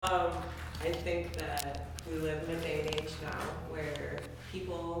I think that we live in a day and age now where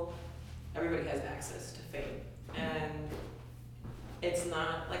everybody has access to fame. And it's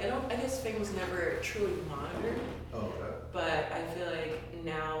not, like, I guess fame was never truly monitored. Oh, okay. But I feel like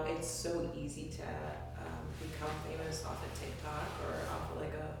now it's so easy to become famous off of TikTok or off of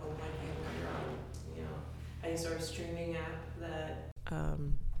like a one-hit wonder on, any sort of streaming app that,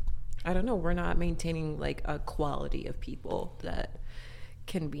 I don't know, we're not maintaining like a quality of people that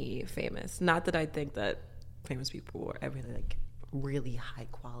can be famous. Not that I think that famous people are ever like really high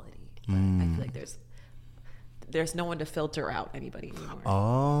quality. But I feel like there's no one to filter out anybody anymore.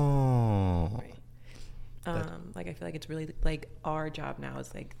 Oh. Right. Like I feel like it's really like our job now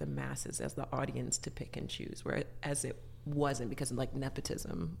is like the masses as the audience to pick and choose, whereas it wasn't because of like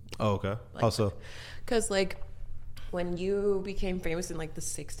nepotism. Oh, okay. Like, How so? Because like when you became famous in like the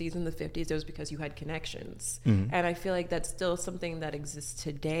 60s and the 50s, it was because you had connections. And I feel like that's still something that exists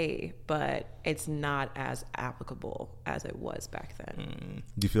today, but it's not as applicable as it was back then.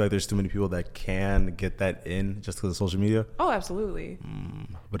 Do you feel like there's too many people that can get that in just because of social media? Oh, absolutely.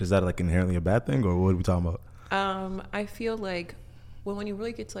 But is that like inherently a bad thing, or what are we talking about? I feel like when you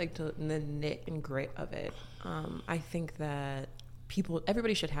really get to like the nit and grit of it, I think that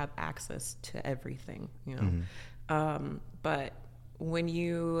everybody should have access to everything, but when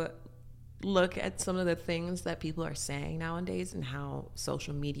you look at some of the things that people are saying nowadays and how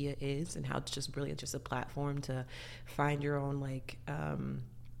social media is and how it's just really just a platform to find your own like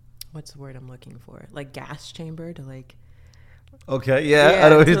what's the word I'm looking for, like gas chamber to like Okay, yeah, I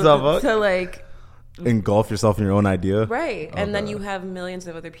know what you're talking about. to like engulf yourself in your own idea, right? Okay. And then you have millions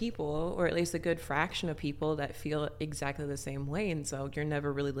of other people, or at least a good fraction of people, that feel exactly the same way, and so you're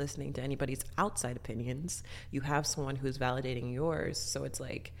never really listening to anybody's outside opinions. You have someone who's validating yours, so it's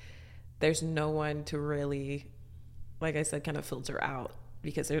like there's no one to really, like I said, kind of filter out,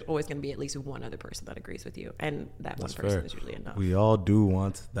 because there's always going to be at least one other person that agrees with you, and that That's one person fair. is usually enough. We all do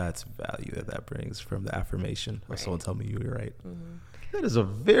want that value that brings from the affirmation of someone telling me you were right. That is a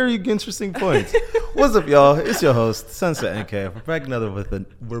very interesting point. What's up, y'all? It's your host, Sunset NK.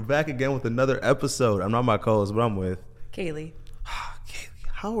 We're back again with another episode. I'm not my co-host, but I'm with Kaylee. Kaylee.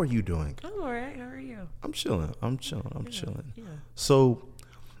 How are you doing? I'm all right. How are you? I'm chilling. Yeah. So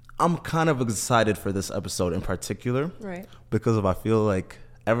I'm kind of excited for this episode in particular, Right. because I feel like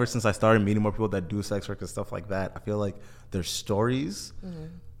ever since I started meeting more people that do sex work and stuff like that, I feel like their stories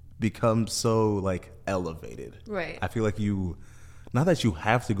become so like elevated. Right. I feel like not that you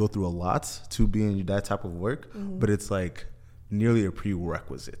have to go through a lot to be in that type of work, but it's like nearly a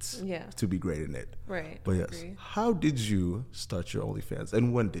prerequisite to be great in it. Right. But yes, Agree. how did you start your OnlyFans,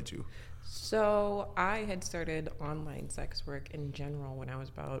 and when did you? So I had started online sex work in general when I was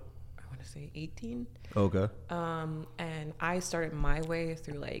about, I want to say 18. Okay. And I started my way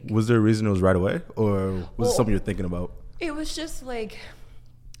through like, Was there a reason it was right away, or was it something you're thinking about? it was just like,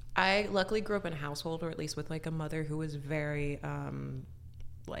 I luckily grew up in a household, or at least with like a mother who was very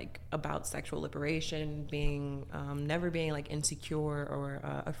like about sexual liberation, being never being like insecure or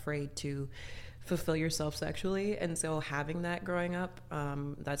afraid to fulfill yourself sexually. And so having that growing up,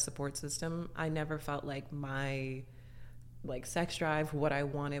 that support system, I never felt like my like sex drive, what I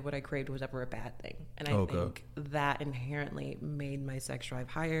wanted, what I craved, was ever a bad thing. And I think that inherently made my sex drive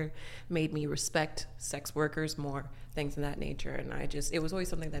higher, made me respect sex workers more, things of that nature. And it was always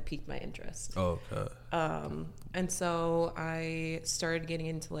something that piqued my interest. Okay. And so I started getting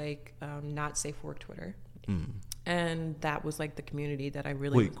into like not safe for work Twitter. And that was like the community that I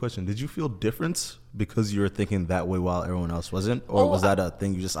really... Wait, question. Did you feel different because you were thinking that way while everyone else wasn't? Or was that a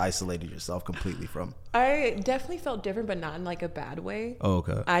thing you just isolated yourself completely from? I definitely felt different, but not in like a bad way. Oh,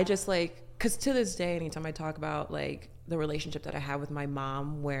 okay. I just like... Because to this day, anytime I talk about like the relationship that I have with my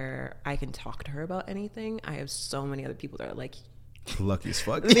mom, where I can talk to her about anything, I have so many other people that are like... Lucky as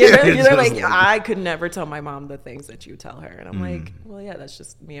fuck. They're like, I could never tell my mom the things that you tell her. And I'm like, well, yeah, that's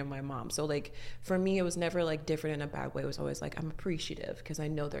just me and my mom. So like, for me, it was never like different in a bad way. It was always like, I'm appreciative because I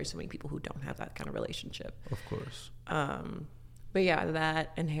know there's so many people who don't have that kind of relationship. Of course. But yeah,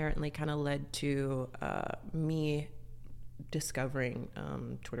 that inherently kind of led to me discovering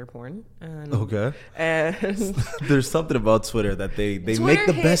Twitter porn. And There's something about Twitter that they make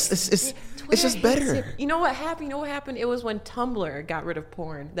the best. It's just better. You know what happened? It was when Tumblr got rid of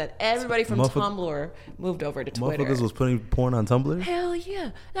porn that everybody from Tumblr moved over to Twitter. Motherfuckers was putting porn on Tumblr? Hell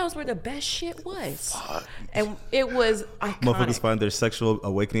yeah. That was where the best shit was. Fuck. And it was iconic. Motherfuckers find their sexual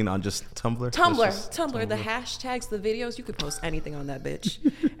awakening on just Tumblr? Tumblr. The hashtags, the videos, you could post anything on that bitch.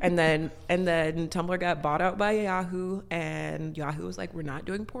 and then Tumblr got bought out by Yahoo, and and Yahoo was like, we're not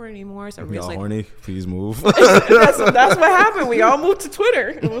doing porn anymore. So Y'all like, horny? Please move. that's what happened. We all moved to Twitter.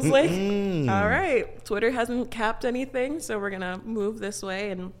 It was like, all right, Twitter hasn't capped anything, so we're gonna move this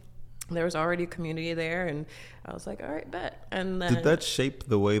way. And there was already a community there, and I was like, all right, bet. And then did that shape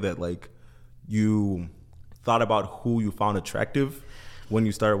the way that like you thought about who you found attractive when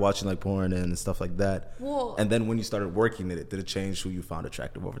you started watching like porn and stuff like that? Well, and then when you started working in it, did it change who you found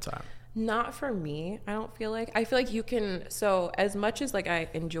attractive over time? Not for me. I don't feel like. I feel like you can. So as much as like I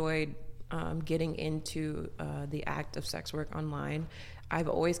enjoyed getting into the act of sex work online, I've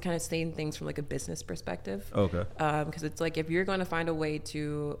always kind of seen things from like a business perspective. Okay. Because it's like if you're going to find a way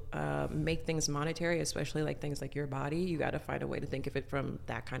to make things monetary, especially like things like your body, you got to find a way to think of it from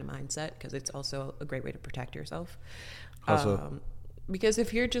that kind of mindset, because it's also a great way to protect yourself. Also. Because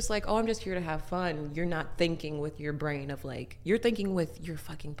if you're just like, oh, I'm just here to have fun, you're not thinking with your brain of like, you're thinking with your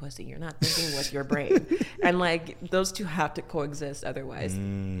fucking pussy. You're not thinking with your brain. And like, those two have to coexist. Otherwise,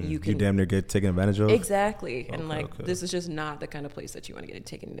 you damn near get taken advantage of. Exactly. And like, this is just not the kind of place that you want to get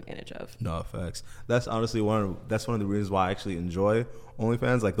taken advantage of. No, facts. That's honestly one of the reasons why I actually enjoy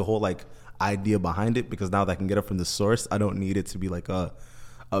OnlyFans, like the whole like idea behind it, because now that I can get it from the source, I don't need it to be like a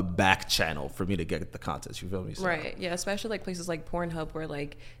back channel for me to get the content. You feel me? So. Right. Yeah. Especially like places like Pornhub, where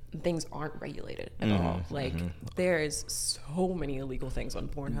like things aren't regulated at all. Like there's so many illegal things on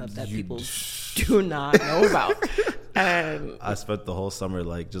Pornhub that people do not know about. And I spent the whole summer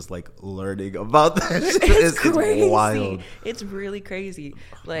like just like learning about that. It's crazy. It's wild. It's really crazy.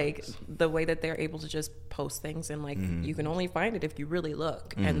 Like the way that they're able to just post things, and like you can only find it if you really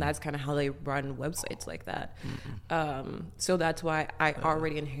look. And that's kind of how they run websites like that. So that's why I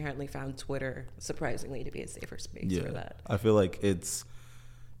already inherently found Twitter surprisingly to be a safer space for that. I feel like it's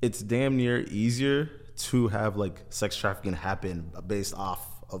damn near easier to have like sex trafficking happen based off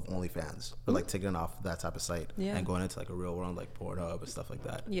of OnlyFans, or like taking it off that type of site and going into like a real world like Pornhub and stuff like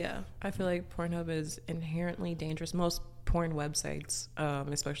that. Yeah, I feel like Pornhub is inherently dangerous. Most porn websites,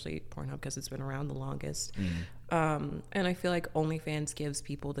 especially Pornhub because it's been around the longest. And I feel like OnlyFans gives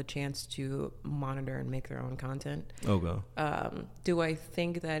people the chance to monitor and make their own content. Okay. Do I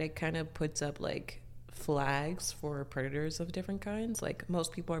think that it kind of puts up like flags for predators of different kinds? Like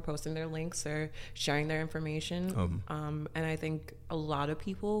most people are posting their links, they're sharing their information, and I think a lot of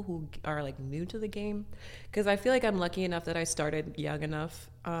people who are like new to the game, because I feel like I'm lucky enough that I started young enough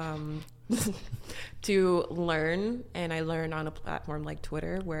to learn, and I learned on a platform like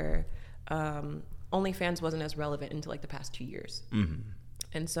Twitter where OnlyFans wasn't as relevant until like the past 2 years.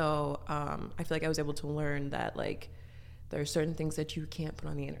 And so I feel like I was able to learn that like there are certain things that you can't put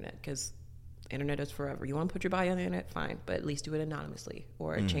on the internet, because internet is forever. You want to put your body on the internet, fine, but at least do it anonymously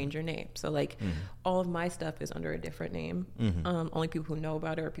or change your name. So like all of my stuff is under a different name. Only people who know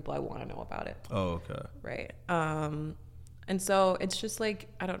about it are people I want to know about it. Oh, okay. Right. And so it's just like,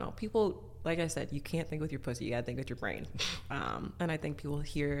 I don't know, people, like I said, you can't think with your pussy, you gotta think with your brain. And I think people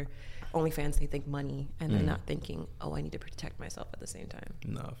hear OnlyFans, they think money, and they're not thinking, oh, I need to protect myself at the same time.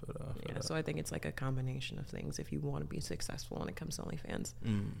 No, for that. So I think it's like a combination of things if you want to be successful when it comes to OnlyFans.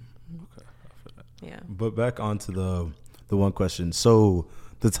 Okay. Yeah. But back onto the one question. So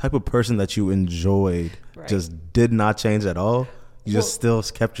the type of person that you enjoyed just did not change at all? You just still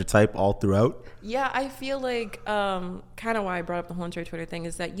kept your type all throughout? Yeah, I feel like kind of why I brought up the whole entire Twitter thing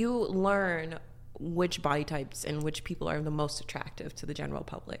is that you learn which body types and which people are the most attractive to the general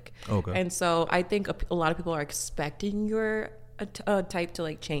public. Okay. And so I think a lot of people are expecting your type to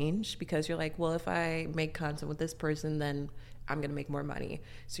like change, because you're like, well, if I make content with this person, then I'm going to make more money.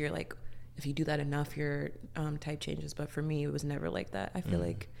 So you're like, if you do that enough, your type changes. But for me, it was never like that. I feel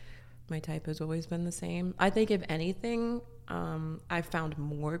like my type has always been the same. I think if anything, I've found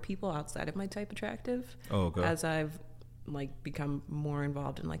more people outside of my type attractive as I've like become more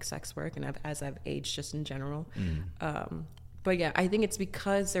involved in like sex work, and as I've aged just in general. But yeah, I think it's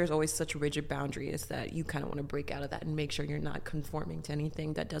because there's always such rigid boundaries that you kind of want to break out of that and make sure you're not conforming to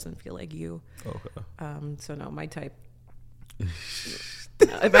anything that doesn't feel like you. Okay. So no, my type.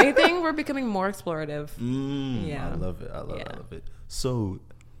 If anything, we're becoming more explorative. Yeah, I love it. I love it. So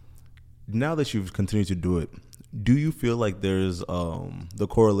now that you've continued to do it, do you feel like there's the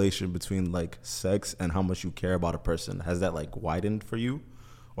correlation between like sex and how much you care about a person? Has that like widened for you,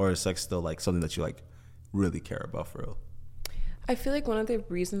 or is sex still like something that you like really care about for real? I feel like one of the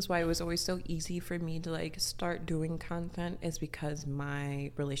reasons why it was always so easy for me to like start doing content is because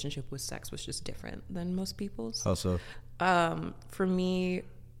my relationship with sex was just different than most people's. How so? For me,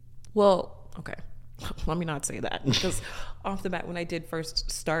 well, okay. let me not say that, because off the bat, when I did first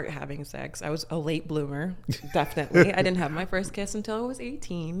start having sex, I was a late bloomer. Definitely. I didn't have my first kiss until I was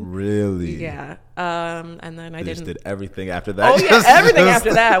 18. Really? Yeah. And then I just did everything after that. Oh yeah, everything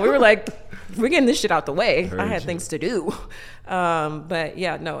after that. We were like, we're getting this shit out the way. I had things to do. But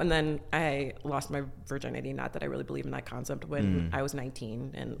yeah, no. And then I lost my virginity. Not that I really believe in that concept when I was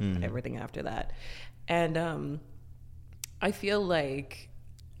 19 and everything after that. And I feel like.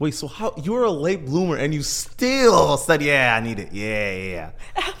 Wait, so how you were a late bloomer and you still said, yeah, I need it. Yeah.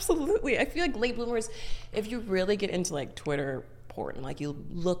 Absolutely. I feel like late bloomers, if you really get into like Twitter porn, like you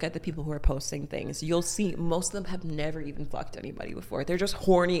look at the people who are posting things, you'll see most of them have never even fucked anybody before. They're just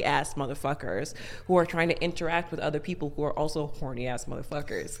horny ass motherfuckers who are trying to interact with other people who are also horny ass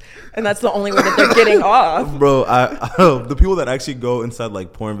motherfuckers. And that's the only way that they're getting off. Bro, the people that actually go inside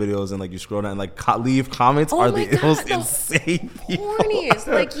like porn videos and like you scroll down and like leave comments are the most insane people. Horniest.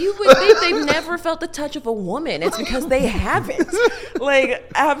 Like you would think they've never felt the touch of a woman. It's because they haven't. Like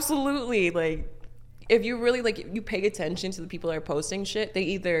absolutely. Like if you really like, you pay attention to the people that are posting shit, they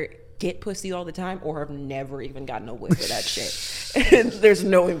either get pussy all the time or have never even gotten a whiff of that shit. And there's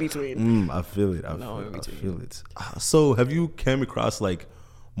no in between. I feel it. I feel it. So have you came across like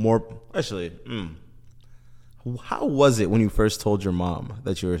more, actually, how was it when you first told your mom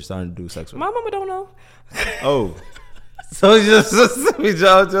that you were starting to do sex with her? My mama don't know. Oh. So just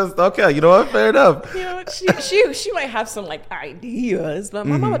okay. You know what? Fair enough. You know, she might have some like ideas, but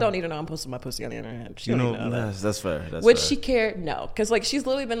my mama don't need to know I'm posting my pussy on the internet. She don't know that. That's fair. Would she care? No, because like she's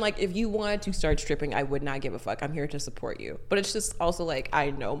literally been like, if you wanted to start stripping, I would not give a fuck. I'm here to support you. But it's just also like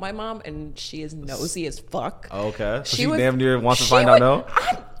I know my mom, and she is nosy as fuck. Okay, so she damn near wants to find out. No.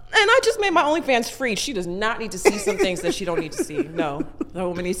 And I just made my OnlyFans free. She does not need to see some things that she don't need to see. No, the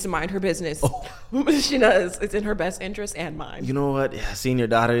woman needs to mind her business. Oh. She does. It's in her best interest and mine. You know what? Yeah, seeing your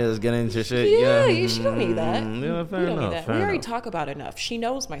daughter is getting into shit. Yeah, she don't need that. Yeah, fair enough. We already talk about it enough. She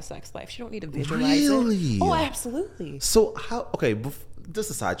knows my sex life. She don't need to visualize it. Oh, absolutely. So how? Okay, just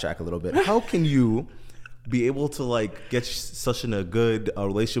to sidetrack a little bit. How can you be able to like get such a good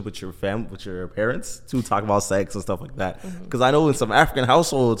relationship with your family, with your parents, to talk about sex and stuff like that? Because I know in some African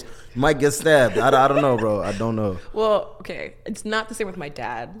households you might get stabbed. I don't know, bro. I don't know. Well, okay, it's not the same with my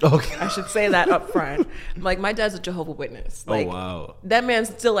dad. Okay, I should say that up front. Like my dad's a Jehovah's Witness. Like, oh wow, that man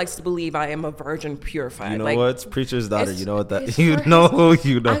still likes to believe I am a virgin purified. You know like, what? It's preacher's daughter. You know what that? You know.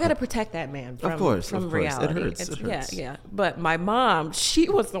 I gotta protect that man from, of course. reality. It hurts. Yeah. But my mom, she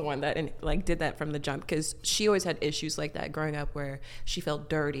was the one that like did that from the jump, because she always had issues like that growing up, where she felt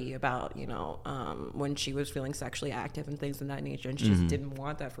dirty about, you know, when she was feeling sexually active and things of that nature, and she just didn't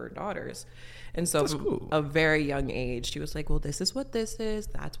want that for her daughters. And so from a very young age, she was like, well, this is what this is,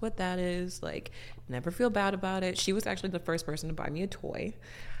 that's what that is, like, never feel bad about it. She was actually the first person to buy me a toy.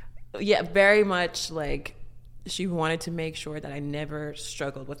 Yeah, very much like she wanted to make sure that I never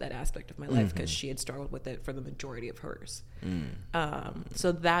struggled with that aspect of my life, because she had struggled with it for the majority of hers.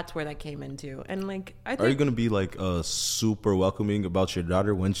 So that's where that came into. And like, I think, are you gonna be like super welcoming about your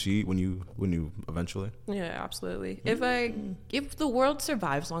daughter when you eventually? Yeah, absolutely. If the world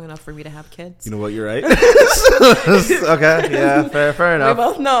survives long enough for me to have kids, you know what, you're right. Okay, yeah, fair enough. We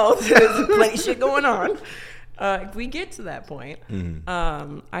both know there's plenty of shit going on. If we get to that point,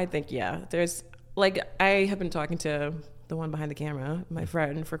 I think there's. Like, I have been talking to the one behind the camera, my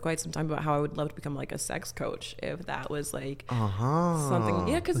friend, for quite some time about how I would love to become like a sex coach, if that was like something.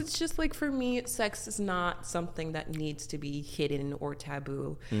 Yeah, because it's just like, for me, sex is not something that needs to be hidden or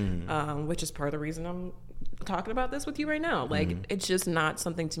taboo, which is part of the reason I'm talking about this with you right now. Like, it's just not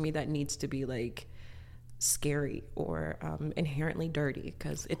something to me that needs to be like scary or inherently dirty,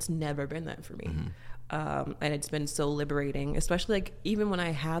 because it's never been that for me. And it's been so liberating, especially like even when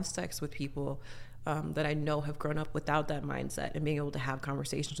I have sex with people that I know have grown up without that mindset, and being able to have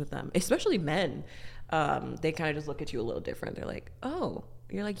conversations with them, especially men, they kind of just look at you a little different. They're like, oh,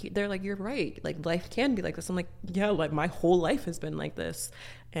 they're like, you're right. Like, life can be like this. I'm like, yeah, like my whole life has been like this.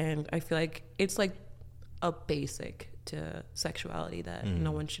 And I feel like it's like a basic to sexuality that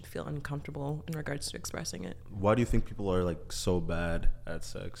no one should feel uncomfortable in regards to expressing it. Why do you think people are like so bad at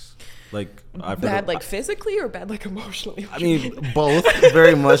sex? Like, bad like physically, or bad like emotionally? I mean, both.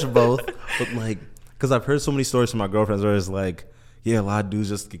 Very much both. But like, because I've heard so many stories from my girlfriends where it's like, yeah, a lot of dudes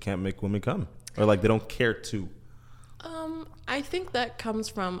just can't make women come, or like they don't care to. I think that comes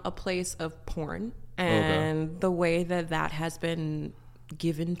from a place of porn and the way that has been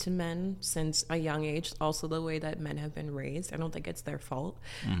given to men since a young age. Also the way that men have been raised. I don't think it's their fault.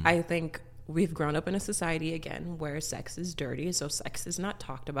 I think we've grown up in a society again where sex is dirty, so sex is not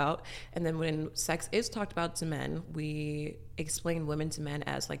talked about. And then when sex is talked about to men, we explain women to men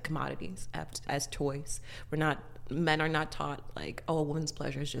as like commodities, as toys. Men are not taught like, oh, a woman's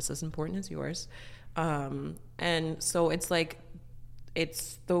pleasure is just as important as yours. And so it's like,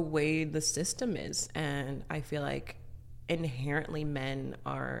 it's the way the system is. And I feel like inherently men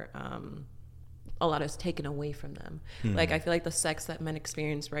are, a lot is taken away from them. Like, I feel like the sex that men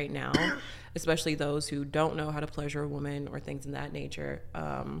experience right now, especially those who don't know how to pleasure a woman or things in that nature,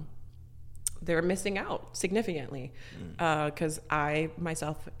 they're missing out significantly. Because I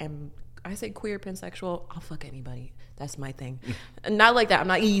myself am, I say queer, pansexual, I'll fuck anybody. That's my thing. Not like that. I'm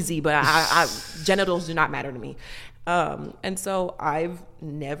not easy, but I genitals do not matter to me. And so I've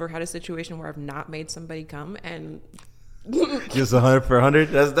never had a situation where I've not made somebody come, and just 100 for 100.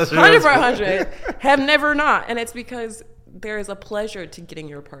 That's 100 for 100. Have never not, and it's because there is a pleasure to getting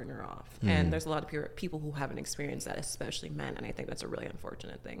your partner off, and there's a lot of people who haven't experienced that, especially men, and I think that's a really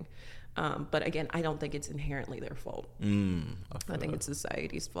unfortunate thing. But again, I don't think it's inherently their fault. I think it's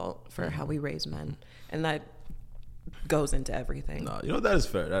society's fault for how we raise men, and that goes into everything. No, that is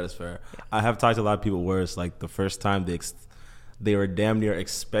fair. That is fair. Yeah. I have talked to a lot of people where it's like the first time they were damn near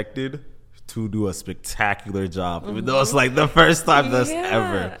expected to do a spectacular job, even though it's like the first time that's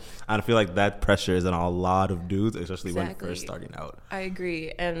ever. And I feel like that pressure is on a lot of dudes, especially when first starting out. I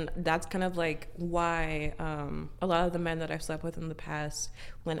agree. And that's kind of like why a lot of the men that I've slept with in the past,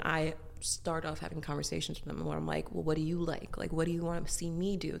 when I start off having conversations with them where I'm like, well, what do you like? Like, what do you want to see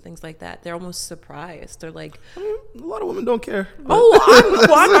me do? Things like that. They're almost surprised. They're like, a lot of women don't care.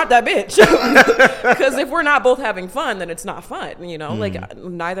 Oh, I'm not that bitch. Because if we're not both having fun, then it's not fun. You know, like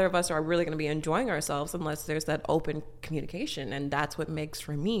neither of us are really going to be enjoying ourselves unless there's that open communication. And that's what makes,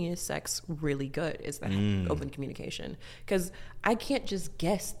 for me, sex really good, is that open communication. Because I can't just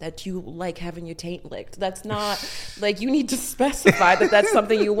guess that you like having your taint licked. That's not, like, you need to specify that that's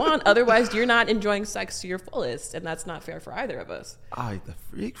something you want. Otherwise, you're not enjoying sex to your fullest, and that's not fair for either of us.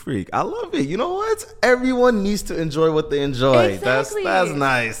 The freak. I love it. You know what? Everyone needs to enjoy what they enjoy. Exactly. That's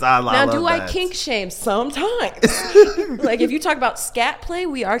nice. I love that. Now, do I kink shame? Sometimes. Like, if you talk about scat play,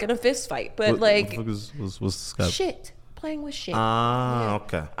 we are gonna fist fight. But like, what's scat? Shit. Playing with shit.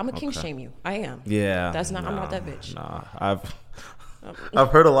 Okay. I'm a kink shame you. I am. Yeah. That's not. I'm not that bitch. Nah. I've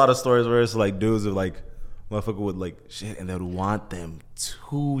heard a lot of stories where it's like dudes are like, motherfucker would like shit and they would want them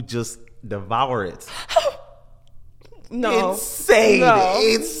to just devour it. No. Insane.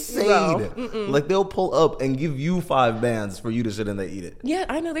 No. Like, they'll pull up and give you 5 bands for you to sit and they eat it. Yeah,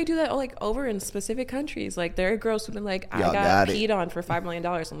 I know they do that like over in specific countries. Like, there are girls who've been like, I got peed on for $5 million.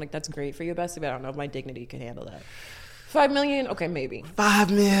 I'm like, that's great for you, bestie, but I don't know if my dignity can handle that. 5 million? Okay, maybe.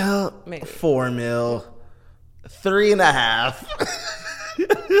 5 mil. Maybe. 4 mil. 3.5.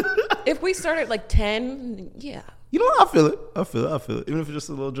 If we start at like 10, yeah. You know what? I feel it. Even if it's just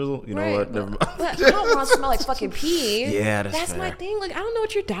a little drizzle. You know what? Never mind. But I don't want to smell like fucking pee. Yeah, that's fair. My thing. Like, I don't know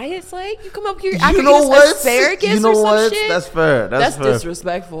what your diet's like. You come up here, you know what? Asparagus you know or some what? shit. That's fair. That's fair.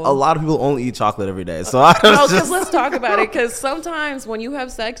 Disrespectful. A lot of people only eat chocolate every day. So because let's talk about it. Because sometimes when you have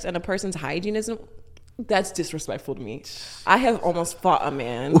sex and a person's hygiene isn't, that's disrespectful to me. I have almost fought a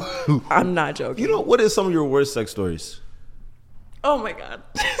man. I'm not joking. You know, what is some of your worst sex stories? Oh my God.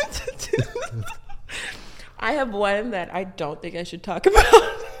 I have one that I don't think I should talk about.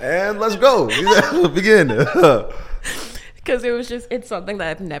 And let's go. Begin. Because it's something that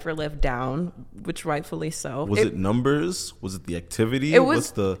I've never lived down, which rightfully so. Was it numbers? Was it the activity? It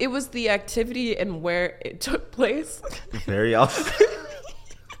was the activity and where it took place. Very awesome.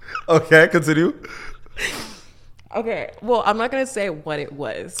 Okay, continue. Okay, well, I'm not going to say what it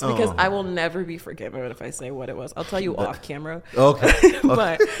was because I will never be forgiven if I say what it was. I'll tell you off camera. Okay.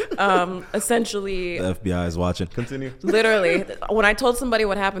 But essentially... The FBI is watching. Continue. Literally, when I told somebody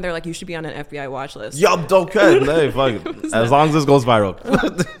what happened, they're like, you should be on an FBI watch list. Yup, okay. Hey, fuck it. As long as this goes viral.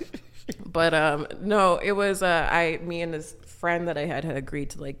 But no, it was me and this friend that I had agreed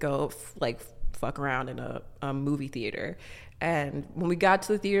to like go fuck around in a movie theater. And when we got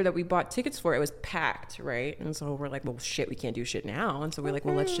to the theater that we bought tickets for, it was packed, right? And so we're like, well, shit, we can't do shit now. And so we're like,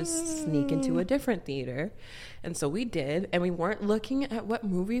 well, let's just sneak into a different theater. And so we did. And we weren't looking at what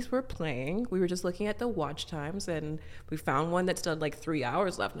movies were playing. We were just looking at the watch times. And we found one that still had like 3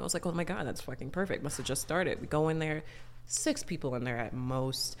 hours left. And I was like, oh my God, that's fucking perfect. Must have just started. We go in there. 6 people in there at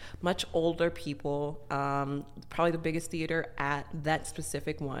most, much older people, probably the biggest theater at that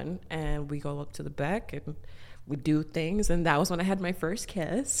specific one. And we go up to the back and we do things, and that was when I had my first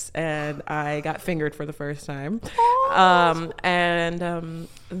kiss, and I got fingered for the first time. And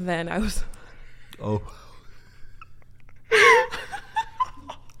then I was...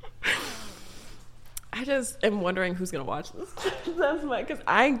 just am wondering who's gonna watch this. That's my, because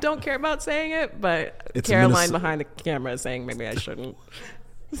I don't care about saying it, but It's Caroline behind the camera is saying maybe I shouldn't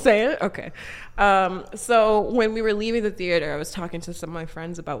say it. Okay. So when we were leaving the theater, I was talking to some of my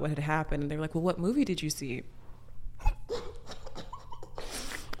friends about what had happened, and they were like, "Well, what movie did you see?"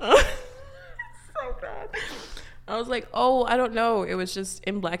 So bad. I was like, "Oh, I don't know. It was just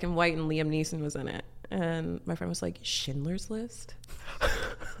in black and white, and Liam Neeson was in it." And my friend was like, "Schindler's List?"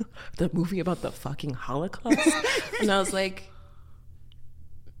 The movie about the fucking Holocaust? And I was like,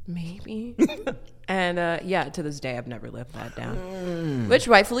 maybe. And yeah, to this day, I've never lived that down. Which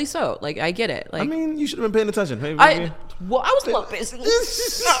rightfully so. Like, I get it. Like, I mean, you should have been paying attention. Maybe. I was a little busy. I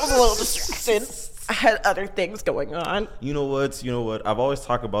was a little distracted. I had other things going on. You know what? I've always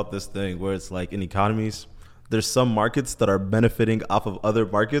talked about this thing where it's like in economies, there's some markets that are benefiting off of other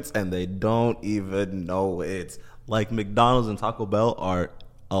markets and they don't even know it. Like McDonald's and Taco Bell are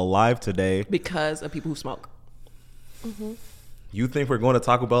alive today because of people who smoke. You think we're going to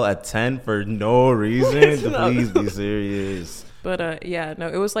Taco Bell at 10 for no reason? Please be serious. But yeah, no,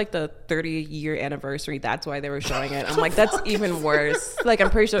 it was like the 30-year anniversary. That's why they were showing it. I'm like, that's even worse. Like,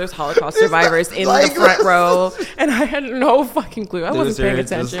 I'm pretty sure there's Holocaust survivors in the front row, and I had no fucking clue. I wasn't paying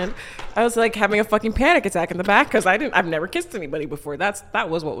attention. I was like having a fucking panic attack in the back because I've never kissed anybody before. That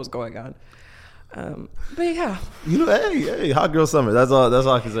was what was going on. But yeah, you know, hey, hot girl summer. That's all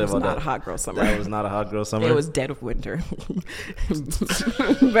I can say about that. It was not a hot girl summer. That was not a hot girl summer. It was dead of winter.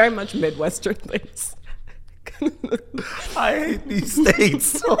 Very much Midwestern things. I hate these states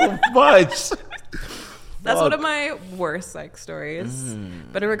so much. That's one of my worst sex stories.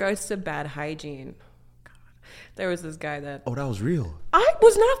 But in regards to bad hygiene, God, there was this guy that... Oh, that was real. I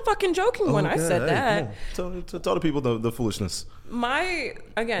was not fucking joking when I said that. Tell the people the foolishness.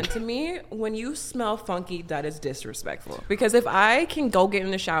 Again, to me, when you smell funky, that is disrespectful. Because if I can go get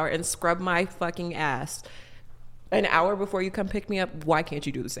in the shower and scrub my fucking ass an hour before you come pick me up, why can't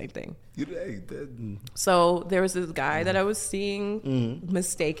you do the same thing? So there was this guy that I was seeing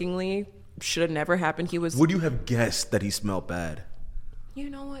mistakenly. Should have never happened. Would you have guessed that he smelled bad? You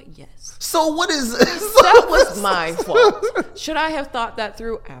know what? Yes. So what is that was my fault. Should I have thought that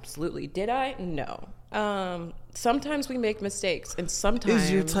through? Absolutely. Did I? No. Sometimes we make mistakes, and sometimes...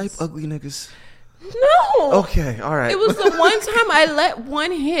 Is your type ugly niggas? No. Okay, all right. It was the one time I let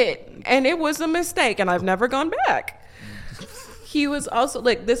one hit, and it was a mistake, and I've never gone back. He was also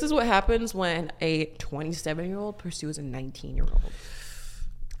like, this is what happens when a 27-year-old pursues a 19-year-old.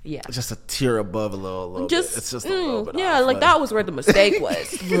 Yeah, just a tier above a little bit. It's just a little bit. Yeah, like that was where the mistake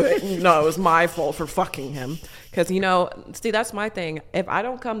was. But no, it was my fault for fucking him. Because see, that's my thing. If I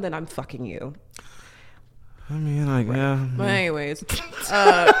don't come, then I'm fucking you. I mean, like, yeah. But anyways,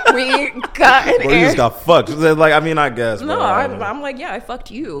 we got an you just got fucked. Like, I mean, I guess. No, I'm like, yeah, I fucked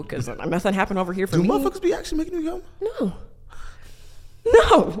you because nothing happened over here for me. Do motherfuckers be actually making you come?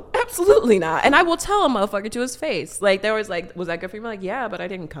 No, absolutely not. And I will tell a motherfucker to his face. Like, there was like, was that good for you? I'm like, yeah, but I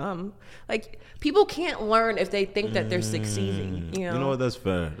didn't come. Like, people can't learn if they think that they're succeeding. You know what? That's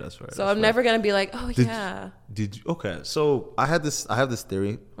fair. So I'm never gonna be like, oh yeah. Did you? Okay. So I have this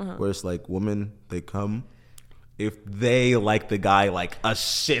theory where it's like women, they come if they like the guy like a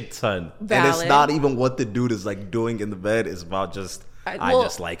shit ton. Valid. And it's not even what the dude is like doing in the bed. It's about just I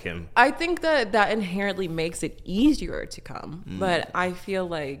just like him. I think that inherently makes it easier to come. But I feel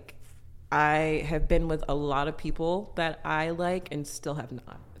like I have been with a lot of people that I like and still have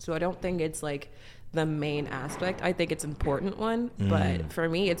not. So I don't think it's like the main aspect. I think it's an important one. But for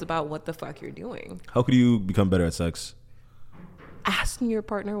me, it's about what the fuck you're doing. How could you become better at sex? Asking your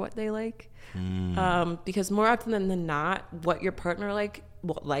partner what they like. Because more often than not, what your partner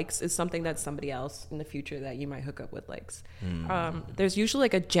likes is something that somebody else in the future that you might hook up with likes. There's usually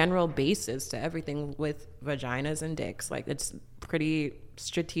like a general basis to everything with vaginas and dicks. Like, it's pretty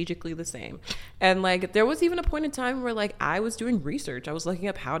strategically the same. And like, there was even a point in time where like I was doing research. I was looking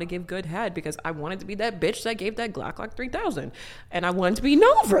up how to give good head because I wanted to be that bitch that gave that Glock 3000, and I wanted to be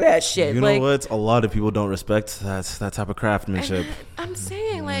known for that shit. You know what? A lot of people don't respect that type of craftsmanship. I'm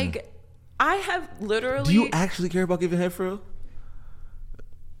saying like, I have literally... Do you actually care about giving head for real?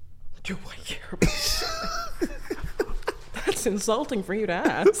 Do I care about That's insulting for you to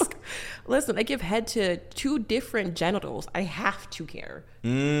ask. Listen, I give head to 2 different genitals. I have to care.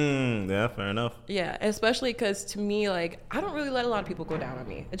 Yeah, fair enough. Yeah, especially because to me, like, I don't really let a lot of people go down on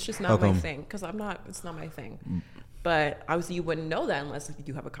me. It's just not my thing. Because it's not my thing. But obviously you wouldn't know that unless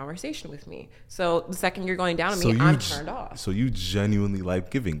you have a conversation with me. So the second you're going down on me, I'm turned off. So you genuinely like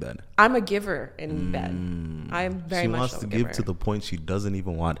giving then? I'm a giver in bed. I'm very much She wants to give to the point she doesn't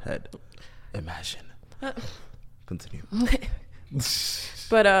even want head. Imagine. Continue.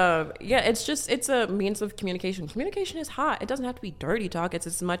 But yeah, it's a means of communication. Communication is hot. It doesn't have to be dirty talk. It's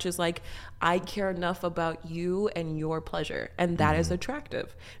as much as like, I care enough about you and your pleasure, and that is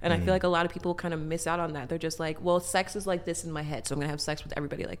attractive. And I feel like a lot of people kind of miss out on that. They're just like, well, sex is like this in my head, so I'm gonna have sex with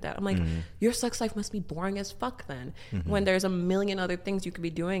everybody like that. I'm like, your sex life must be boring as fuck then, when there's a million other things you could be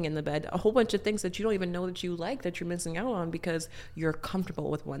doing in the bed, a whole bunch of things that you don't even know that you like, that you're missing out on because you're comfortable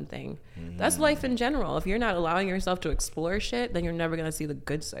with one thing. That's life in general. If you're not allowing yourself to explore shit, then you're never gonna see the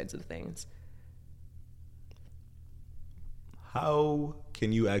good sides of things. How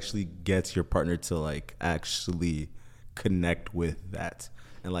can you actually get your partner to like actually connect with that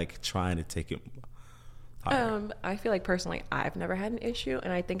and like trying to take it higher? I feel like personally I've never had an issue,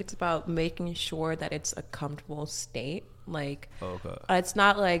 and I think it's about making sure that it's a comfortable state. Like, it's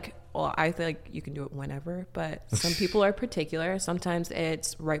not like, well, I feel like you can do it whenever, but some people are particular. Sometimes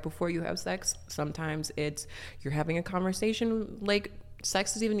it's right before you have sex. Sometimes it's you're having a conversation. Like,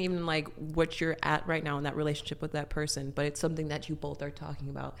 sex is even like what you're at right now in that relationship with that person, but it's something that you both are talking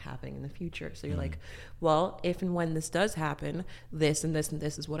about happening in the future. So you're like, well, if and when this does happen, this and this and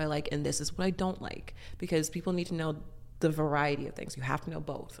this is what I like and this is what I don't like, because people need to know the variety of things. You have to know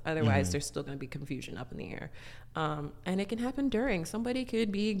both, otherwise there's still going to be confusion up in the air. And it can happen during. Somebody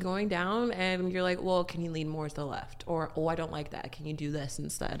could be going down and you're like, well, can you lean more to the left? Or, oh, I don't like that, can you do this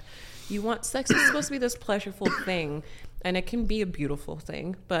instead? You want sex is supposed to be this pleasureful thing, and it can be a beautiful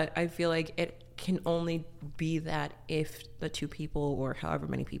thing, but I feel like it can only be that if the two people or however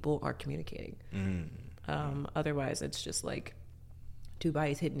many people are communicating. Otherwise it's just like two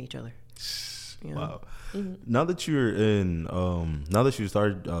bodies hitting each other. You know? Wow. Now that you're in, now that you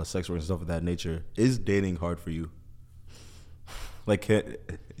started sex work and stuff of that nature, is dating hard for you? Like,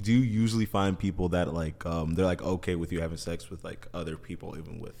 do you usually find people that like, they're like okay with you having sex with like other people,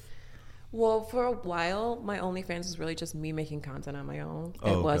 even with? Well, for a while, my OnlyFans was really just me making content on my own.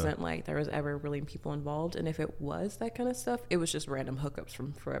 It wasn't like there was ever really people involved. And if it was that kind of stuff, it was just random hookups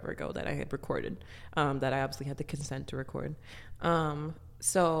from forever ago that I had recorded, that I obviously had the consent to record.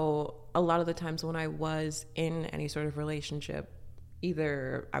 So a lot of the times when I was in any sort of relationship,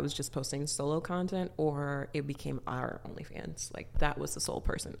 either I was just posting solo content or it became our OnlyFans. Like, that was the sole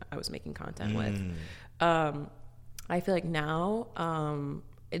person I was making content with. I feel like now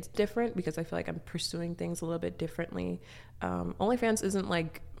it's different because I feel like I'm pursuing things a little bit differently. OnlyFans isn't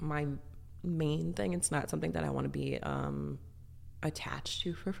like my main thing. It's not something that I want to be attached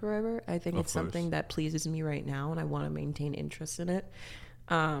to for forever. I think it's something that pleases me right now and I want to maintain interest in it.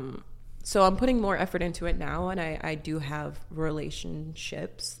 So I'm putting more effort into it now, and I do have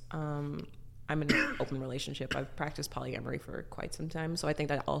relationships. I'm in an open relationship. I've practiced polyamory for quite some time, so I think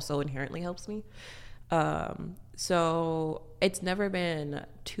that also inherently helps me. So it's never been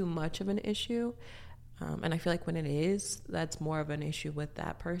too much of an issue. And I feel like when it is, that's more of an issue with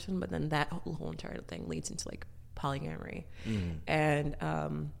that person, but then that whole entire thing leads into like polyamory. And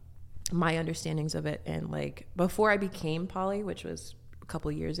my understandings of it, and like before I became poly, which was a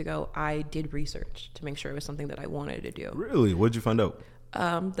couple of years ago, I did research to make sure it was something that I wanted to do. Really? What did you find out?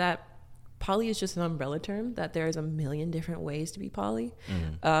 That poly is just an umbrella term, that there's a million different ways to be poly.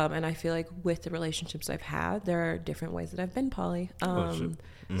 And I feel like with the relationships I've had, there are different ways that I've been poly.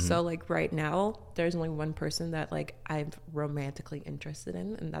 So like right now, there's only one person that like I'm romantically interested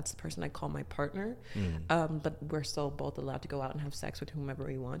in, and that's the person I call my partner. But we're still both allowed to go out and have sex with whomever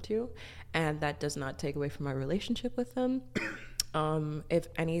we want to. And that does not take away from our relationship with them. If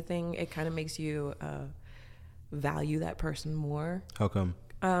anything, it kind of makes you value that person more. How come?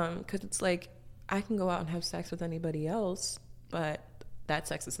 Because it's like, I can go out and have sex with anybody else, but that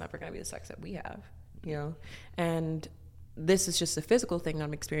sex is never going to be the sex that we have, you know? And this is just a physical thing that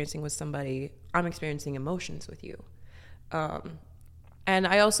I'm experiencing with somebody. I'm experiencing emotions with you. And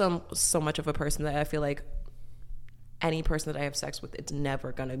I also am so much of a person that I feel like any person that I have sex with, it's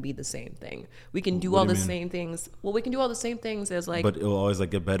never going to be the same thing. We can do all the same things. Well, we can do all the same things as like... But it'll always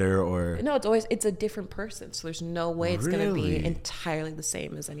like get better, or... No, it's a different person. So there's no way it's going to be entirely the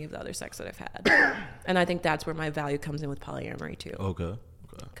same as any of the other sex that I've had. And I think that's where my value comes in with polyamory too. Okay.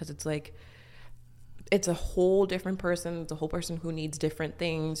 Because it's like, it's a whole different person. It's a whole person who needs different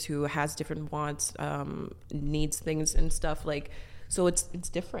things, who has different wants, needs things and stuff. Like, so it's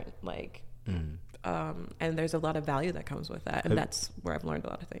different. Like... and there's a lot of value that comes with that, and that's where I've learned a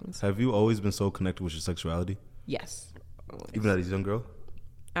lot of things. Have you always been so connected with your sexuality? Yes. Always. Even as a young girl?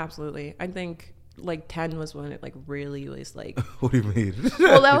 Absolutely. I think like 10 was when it like really was like... What do you mean?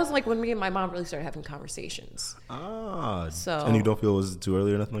 Well, that was like when me and my mom really started having conversations. So... And you don't feel it was too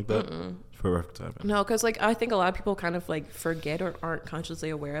early or nothing like that? perfect timing. No, because like I think a lot of people kind of like forget or aren't consciously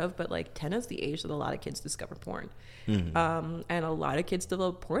aware of, but like 10 is the age that a lot of kids discover porn. And a lot of kids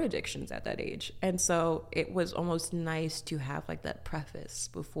develop porn addictions at that age. And so it was almost nice to have like that preface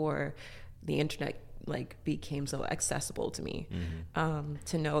before the internet like became so accessible to me,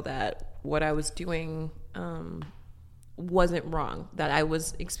 to know that what I was doing wasn't wrong, that I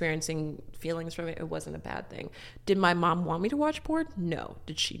was experiencing feelings from it. It wasn't a bad thing. Did my mom want me to watch porn? No.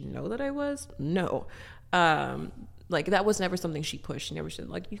 Did she know that I was? No. Like that was never something she pushed. She never said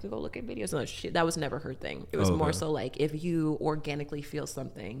like, you can go look at videos. No, that was never her thing. It was more so like, if you organically feel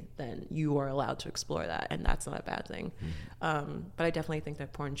something, then you are allowed to explore that, and that's not a bad thing. But I definitely think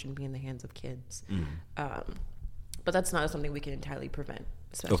that porn shouldn't be in the hands of kids. But that's not something we can entirely prevent,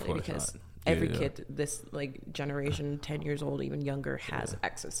 especially because every kid this like generation, 10 years old, even younger, has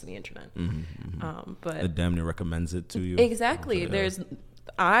access to the internet. But it damn near recommends it to you. Exactly.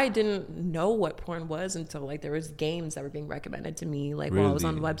 I didn't know what porn was until like there was games that were being recommended to me like while I was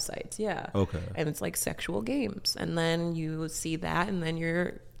on websites. And it's like sexual games, and then you see that, and then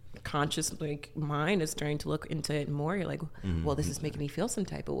your conscious like mind is starting to look into it more. You're like, well, this is making me feel some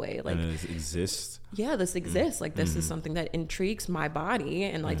type of way, like, and it exists. This exists. Like, this is something that intrigues my body,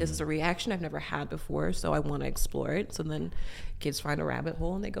 and like this is a reaction I've never had before, so I want to explore it. So then kids find a rabbit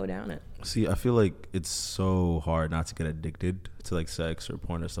hole and they go down it. See, I feel like it's so hard not to get addicted to like sex or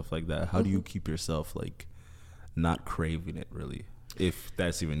porn or stuff like that. How do you keep yourself like not craving it, really, if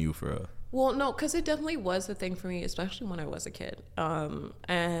that's even you for a... Well, no, because it definitely was a thing for me, especially when I was a kid.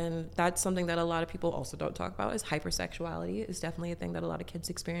 And that's something that a lot of people also don't talk about, is hypersexuality is definitely a thing that a lot of kids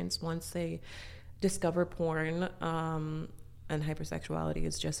experience once they discover porn. And hypersexuality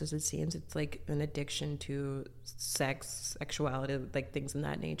is just as it seems. It's like an addiction to sex, sexuality, like things in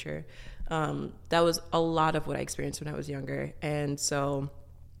that nature. That was a lot of what I experienced when I was younger. And so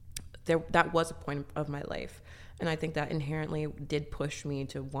that was a point of my life. And I think that inherently did push me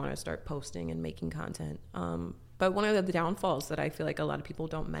to want to start posting and making content. But one of the downfalls that I feel like a lot of people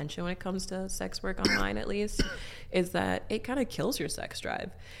don't mention when it comes to sex work online, at least, is that it kind of kills your sex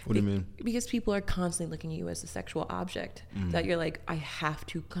drive. What do you mean? Because people are constantly looking at you as a sexual object. That you're like, I have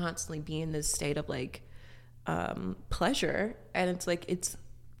to constantly be in this state of like pleasure. And it's like, it's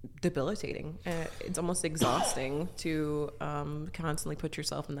debilitating. It's almost exhausting to constantly put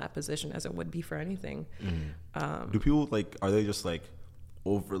yourself in that position, as it would be for anything. Do people like, are they just like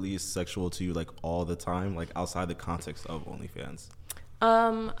overly sexual to you like all the time, like outside the context of OnlyFans?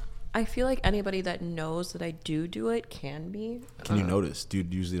 I feel like anybody that knows that I do it can be. Can you notice? Do you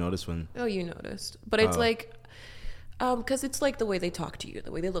usually notice when... Oh, you noticed. But it's like, because it's like the way they talk to you,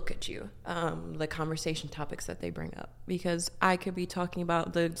 the way they look at you, the conversation topics that they bring up. Because I could be talking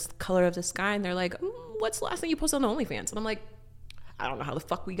about the color of the sky, and they're like, what's the last thing you posted on OnlyFans? And I'm like, I don't know how the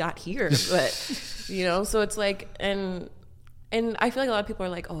fuck we got here, but you know. So it's like, and I feel like a lot of people are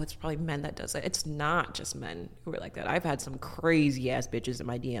like, oh, it's probably men that does it. It's not just men who are like that. I've had some crazy ass bitches in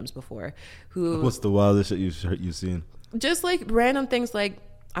my DMs before who... What's the wildest shit you've seen? Just like random things like,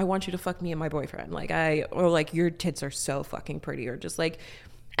 I want you to fuck me and my boyfriend. Like or like, your tits are so fucking pretty. Or just like,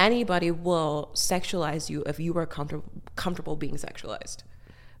 anybody will sexualize you if you are comfortable being sexualized.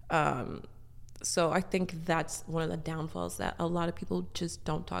 So I think that's one of the downfalls that a lot of people just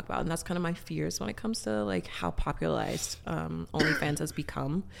don't talk about. And that's kind of my fears when it comes to like how popularized OnlyFans has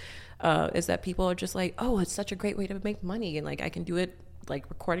become, is that people are just like, oh, it's such a great way to make money. And like, I can do it like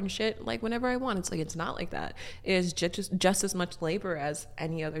recording shit like whenever I want. It's like, it's not like that. It is just as much labor as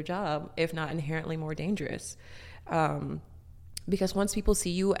any other job, if not inherently more dangerous. Because once people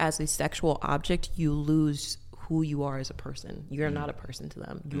see you as a sexual object, you lose who you are as a person. You're not a person to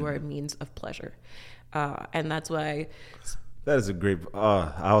them. You are a means of pleasure. And that's why... That is a great...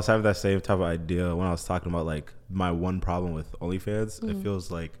 I was having that same type of idea when I was talking about like my one problem with OnlyFans. It feels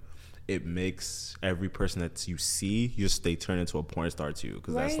like it makes every person that you see, they turn into a porn star too,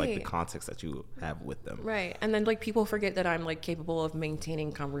 because that's like the context that you have with them. Right. And then like people forget that I'm like capable of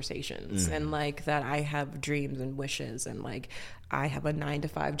maintaining conversations and like that I have dreams and wishes and like I have a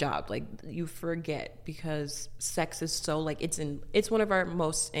 9-to-5 job. Like, you forget, because sex is so like, it's one of our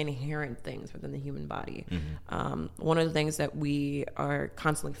most inherent things within the human body. One of the things that we are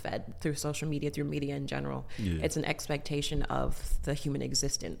constantly fed through social media, through media in general. It's an expectation of the human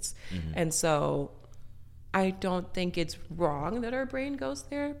existence. And so I don't think it's wrong that our brain goes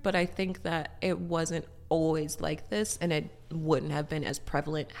there, but I think that it wasn't always like this, and it wouldn't have been as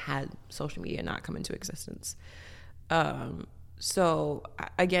prevalent had social media not come into existence. So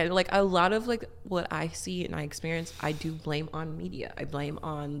again, like a lot of like what I see and I experience, I do blame on media. I blame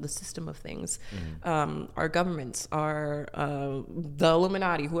on the system of things. Our governments, the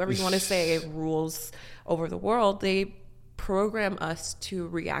Illuminati, whoever you want to say rules over the world. They program us to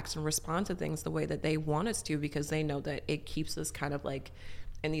react and respond to things the way that they want us to, because they know that it keeps us kind of like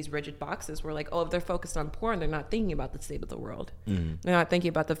in these rigid boxes where like, oh, if they're focused on porn, they're not thinking about the state of the world. They're not thinking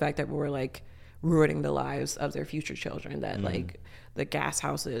about the fact that we're like ruining the lives of their future children, that like the gas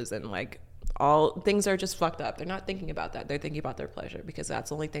houses and like all things are just fucked up. They're not thinking about that. They're thinking about their pleasure, because that's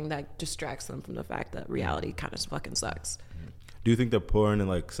the only thing that distracts them from the fact that reality kind of fucking sucks. Do you think that porn and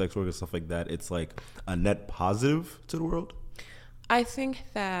like sex work and stuff like that, it's like a net positive to the world? I think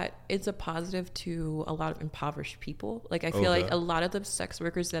that it's a positive to a lot of impoverished people. Like, I feel like a lot of the sex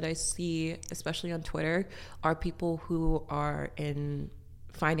workers that I see, especially on Twitter, are people who are in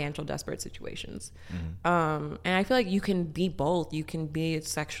financial desperate situations. And I feel like you can be both. You can be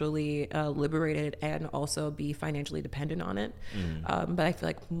sexually liberated and also be financially dependent on it. But I feel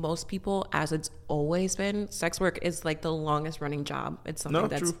like most people, as it's always been, sex work is like the longest running job. It's something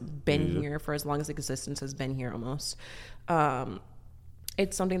that's been here for as long as existence has been here almost.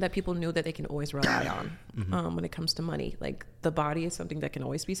 It's something that people knew that they can always rely on when it comes to money. Like, the body is something that can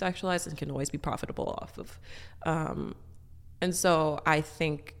always be sexualized and can always be profitable off of. And so I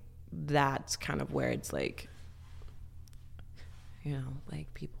think that's kind of where it's like, you know,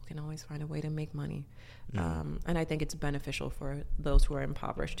 like people can always find a way to make money. And I think it's beneficial for those who are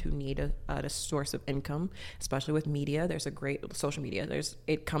impoverished, who need a source of income, especially with media. There's a great social media.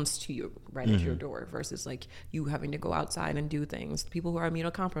 It comes to you right at your door, versus like you having to go outside and do things. People who are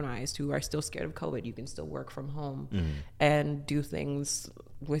immunocompromised, who are still scared of COVID, you can still work from home and do things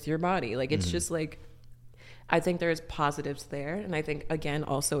with your body. Like, it's just like, I think there's positives there. And I think, again,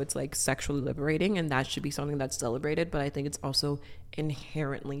 also it's like sexually liberating, and that should be something that's celebrated. But I think it's also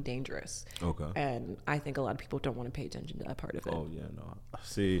inherently dangerous. Okay. And I think a lot of people don't want to pay attention to that part of it. Oh, yeah, no.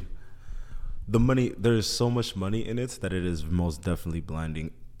 See, the money, there's so much money in it that it is most definitely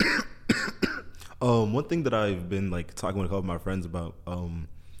blinding. One thing that I've been like talking with a couple of my friends about,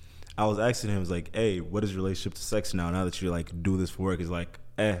 I was asking him, I was like, hey, what is your relationship to sex now that you like do this for work? He's like,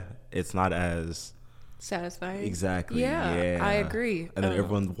 it's not as satisfying. Exactly. Yeah, I agree. And then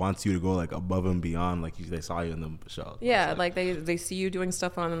everyone wants you to go like above and beyond, like they saw you in the show. Yeah, like they see you doing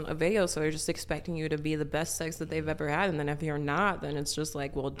stuff on a video, so they're just expecting you to be the best sex that they've ever had. And then if you're not, then it's just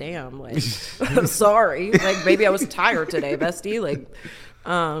like, well, damn, like, sorry, like maybe I was tired today, bestie. Like,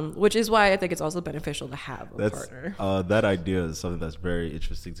 which is why I think it's also beneficial to have a partner. That idea is something that's very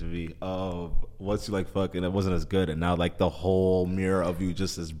interesting to me. Once you like fuck and it wasn't as good, and now like the whole mirror of you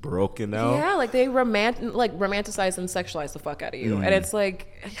just is broken now. Yeah, like they romanticize and sexualize the fuck out of you, and it's like,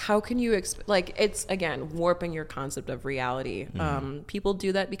 how can you like, it's again warping your concept of reality. People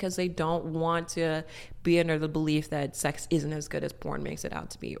do that because they don't want to be under the belief that sex isn't as good as porn makes it out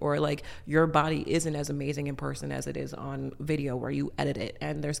to be, or like your body isn't as amazing in person as it is on video where you edit it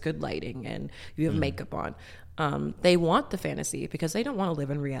and there's good lighting and you have makeup on. They want the fantasy because they don't want to live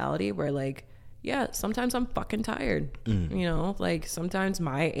in reality where like, yeah, sometimes I'm fucking tired. You know, like sometimes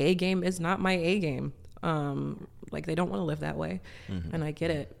my A game is not my A game. Like they don't want to live that way. And I get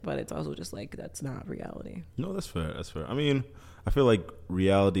it, but it's also just like, that's not reality. No, that's fair. That's fair. I mean, I feel like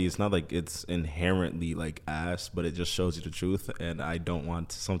reality, it's not like it's inherently like ass, but it just shows you the truth. And I don't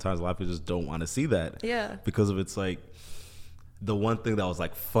want, sometimes a lot of people just don't want to see that. Yeah. Because of it's like, the one thing that was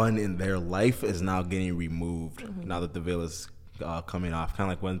like fun in their life is now getting removed now that the veil is coming off.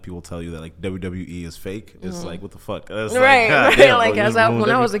 Kind of like when people tell you that like WWE is fake. It's like, what the fuck? That's right. Like, right. Like when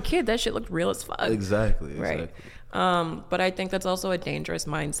I was a kid, that shit looked real as fuck. Exactly. Right. But I think that's also a dangerous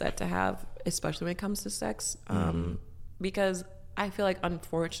mindset to have, especially when it comes to sex. Because I feel like,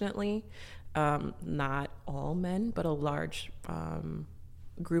 unfortunately, not all men, but a large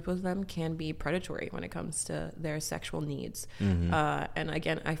group of them can be predatory when it comes to their sexual needs. And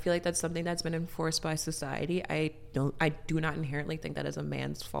again, I feel like that's something that's been enforced by society. I do not inherently think that is a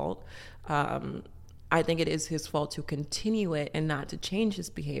man's fault. I think it is his fault to continue it and not to change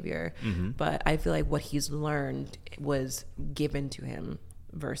his behavior. But I feel like what he's learned was given to him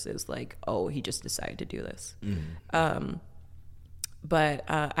versus like, oh, he just decided to do this. But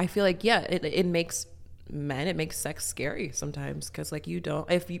I feel like, yeah, it makes sex scary sometimes, because like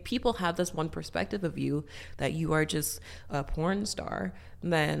people have this one perspective of you that you are just a porn star,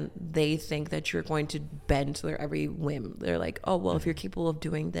 then they think that you're going to bend to their every whim. They're like, oh well, if you're capable of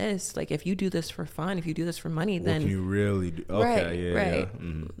doing this, like if you do this for fun, if you do this for money, then you really do. Okay, right.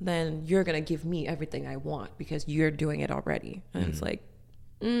 Then you're gonna give me everything I want because you're doing it already. And it's like,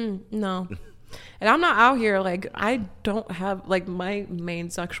 no. And I'm not out here like I don't have like my main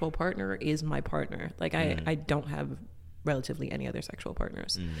sexual partner is my partner. Like I don't have relatively any other sexual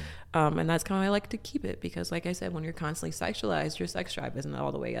partners. And that's kind of how I like to keep it, because like I said, when you're constantly sexualized, your sex drive isn't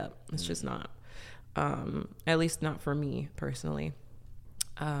all the way up. It's just not. At least not for me personally.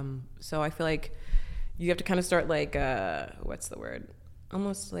 So I feel like you have to kind of start like what's the word?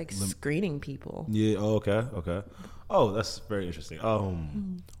 Almost like screening people. Yeah. Oh, okay. Oh, that's very interesting.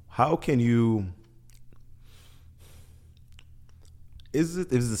 How can you? Is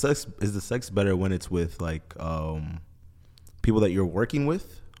the sex better when it's with like people that you're working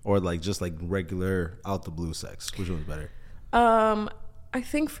with, or like just like regular out the blue sex? Which one's better? I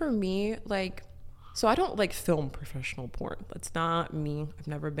think for me, like, so I don't like film professional porn. That's not me. I've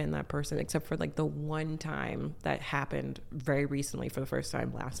never been that person, except for like the one time that happened very recently for the first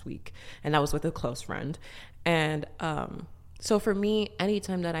time last week. And that was with a close friend. And so for me,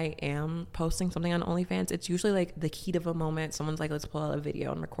 anytime that I am posting something on OnlyFans, it's usually like the heat of a moment. Someone's like, let's pull out a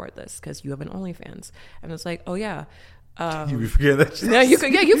video and record this because you have an OnlyFans. And it's like, oh yeah. You forget that? Yeah, you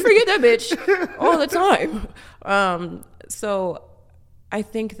forget that bitch all the time. So I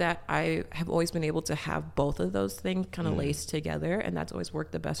think that I have always been able to have both of those things kind of laced together, and that's always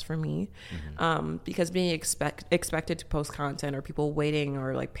worked the best for me. Because being expected to post content, or people waiting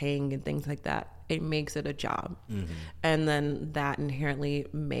or like paying and things like that, it makes it a job. And then that inherently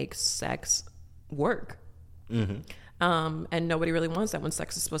makes sex work. And nobody really wants that when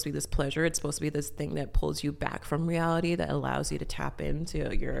sex is supposed to be this pleasure. It's supposed to be this thing that pulls you back from reality, that allows you to tap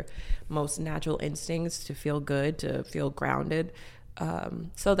into your most natural instincts, to feel good, to feel grounded.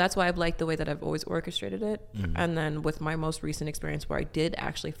 So that's why I've liked the way that I've always orchestrated it. And then with my most recent experience where I did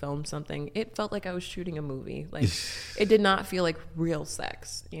actually film something, it felt like I was shooting a movie. Like it did not feel like real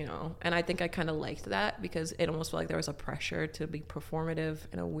sex, you know? And I think I kind of liked that, because it almost felt like there was a pressure to be performative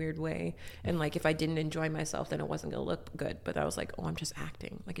in a weird way. And like, if I didn't enjoy myself, then it wasn't gonna look good. But I was like, oh, I'm just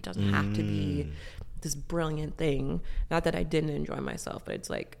acting. Like, it doesn't have to be this brilliant thing. Not that I didn't enjoy myself, but it's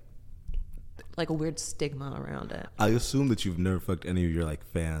like a weird stigma around it. I assume that you've never fucked any of your like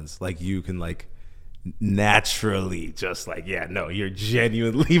fans. Like, you can like naturally just like, yeah, no, you're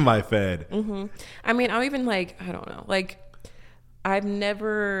genuinely my fan. I mean, I'm even like, I don't know, like I've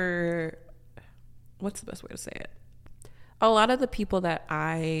never, what's the best way to say it? A lot of the people that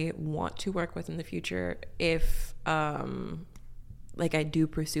I want to work with in the future, if like I do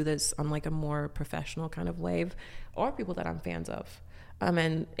pursue this on like a more professional kind of wave, are people that I'm fans of.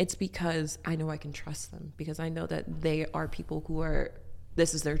 And it's because I know I can trust them, because I know that they are people who are,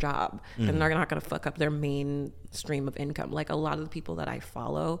 this is their job, and they're not going to fuck up their main stream of income. Like a lot of the people that I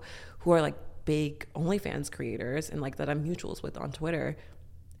follow who are like big OnlyFans creators and like that I'm mutuals with on Twitter,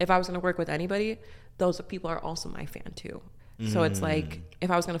 if I was going to work with anybody, those people are also my fan too. So it's like,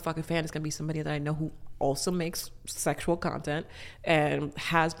 if I was going to fuck a fan, it's going to be somebody that I know who also makes sexual content and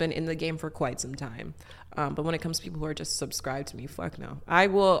has been in the game for quite some time. But when it comes to people who are just subscribed to me, fuck no.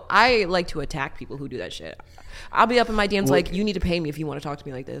 I like to attack people who do that shit. I'll be up in my DMs like, you need to pay me if you want to talk to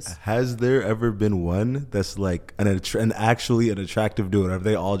me like this. Has there ever been one that's like an actually an attractive dude? Or have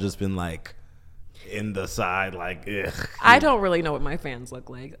they all just been like in the side, like, ugh? I don't really know what my fans look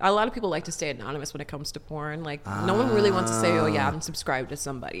like. A lot of people like to stay anonymous when it comes to porn. Like, no one really wants to say, oh yeah, I'm subscribed to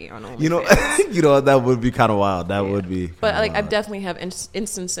somebody on OnlyFans. You know, that would be kind of wild. That would be. But like, wild. I've definitely have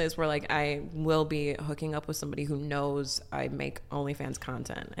instances where like I will be hooking up with somebody who knows I make OnlyFans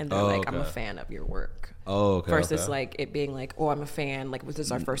content, and they're like, I'm a fan of your work. Oh, okay. Versus like it being like, oh, I'm a fan. Like, this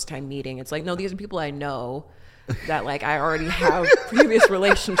is our first time meeting. It's like, no, these are people I know that like I already have previous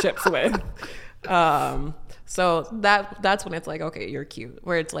relationships with. So that's when it's like, okay, you're cute.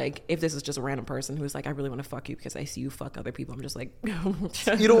 Where it's like, if this is just a random person who's like, I really want to fuck you because I see you fuck other people, I'm just like, you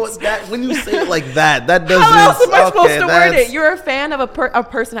know what? That when you say it like that doesn't. How else am I supposed to word it? You're a fan of a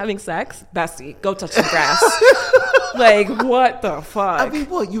person having sex, bestie. Go touch the grass. Like, what the fuck? I mean,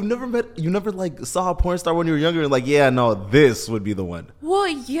 what? You never like saw a porn star when you were younger and like, yeah, no, this would be the one. Well,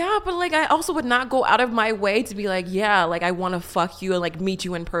 yeah, but like, I also would not go out of my way to be like, yeah, like I want to fuck you and like meet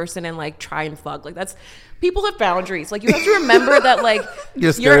you in person and like try and fuck. Like, that's, people have boundaries. Like, you have to remember that, like,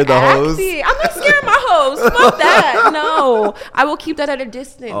 you're scared of the hoes. I'm not scared of my hoes. Fuck that. No, I will keep that at a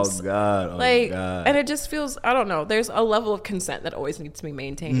distance. Oh God. God. And it just feels, I don't know. There's a level of consent that always needs to be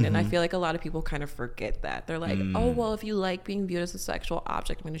maintained, and I feel like a lot of people kind of forget that. They're like, oh well, if you like being viewed as a sexual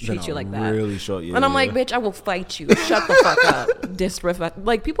object, I'm going to treat you like that. Really short. Yeah, and I'm like, bitch, I will fight you. Shut the fuck up. Disrespect.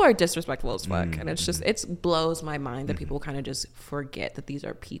 Like, people are disrespectful as fuck, and it's just, it blows my mind that people kind of just forget that these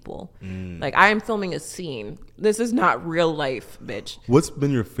are people. Like, I am filming a scene. This is not real life, bitch. What's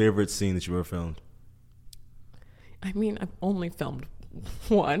been your favorite scene that you ever filmed? I mean, I've only filmed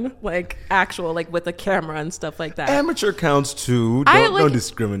one, like actual, like with a camera and stuff like that. Amateur counts too. Don't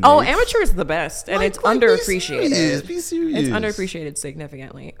discriminate. Oh, amateur is the best, and it's underappreciated. Be serious. It's underappreciated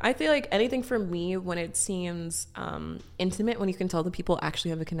significantly. I feel like anything for me when it seems intimate, when you can tell the people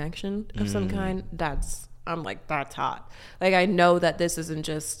actually have a connection of some kind, I'm like, that's hot. Like, I know that this isn't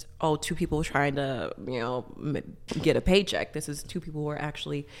just, two people trying to, get a paycheck. This is two people who are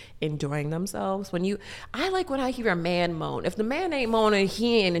actually enjoying themselves. I like when I hear a man moan. If the man ain't moaning,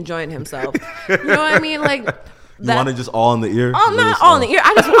 he ain't enjoying himself. You know what I mean? Like, you want it just all in the ear? Oh, not all in the ear.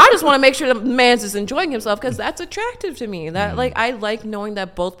 I just want to make sure the man's just enjoying himself, because that's attractive to me. That like, I like knowing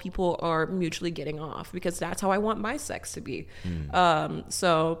that both people are mutually getting off, because that's how I want my sex to be.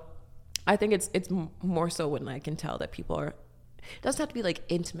 So I think it's more so when I can tell that people are, it doesn't have to be like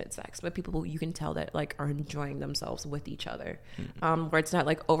intimate sex, but people who you can tell that like are enjoying themselves with each other, where it's not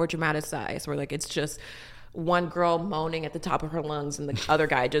like over dramatized, where like it's just one girl moaning at the top of her lungs and the other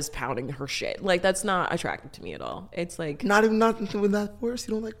guy just pounding her shit. Like, that's not attractive to me at all. It's like not with that force.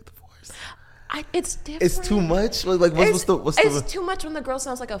 You don't like with the force. It's different. It's too much. Like what's it's too much when the girl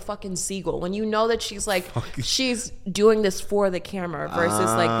sounds like a fucking seagull. When you know that she's like she's doing this for the camera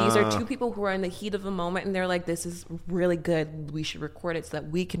versus like these are two people who are in the heat of the moment and they're like, this is really good. We should record it so that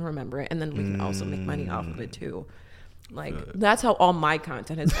we can remember it and then we can also make money off of it too. Like, that's how all my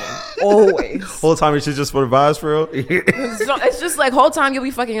content has been. Always. Whole time it's just for the vibes, for real. It's just like, whole time you'll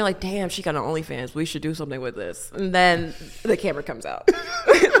be fucking, you're like, damn, she got an OnlyFans. We should do something with this. And then the camera comes out.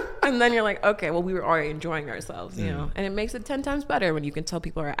 And then you're like, okay, well, we were already enjoying ourselves, you know? And it makes it 10 times better when you can tell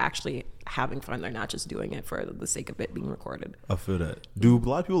people are actually having fun. They're not just doing it for the sake of it being recorded. I feel that. Do a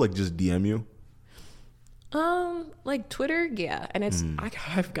lot of people like just DM you? Like Twitter, yeah, and it's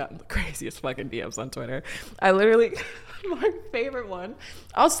I've gotten the craziest fucking DMs on Twitter. I literally, my favorite one,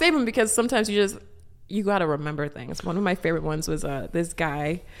 I'll save them because sometimes you gotta remember things. One of my favorite ones was this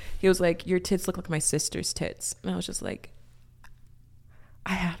guy. He was like, "Your tits look like my sister's tits," and I was just like,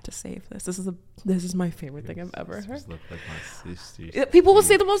 I have to save this. This is my favorite thing I've ever heard. Look like my sister's People will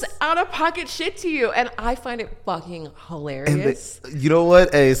say the most out of pocket shit to you, and I find it fucking hilarious. You know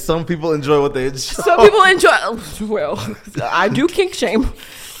what? Hey, some people enjoy what they enjoy. Some people enjoy. Well, I do kink shame.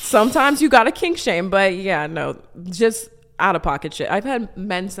 Sometimes you gotta kink shame, but yeah, no, just out of pocket shit. I've had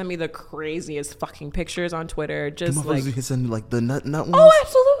men send me the craziest fucking pictures on Twitter. Just like, you can send like the nut ones. Oh,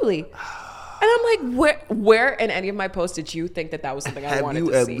 absolutely. And I'm like, where in any of my posts did you think that was something I wanted to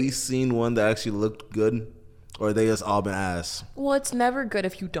see? Have you at least seen one that actually looked good? Or are they just all been ass? Well, it's never good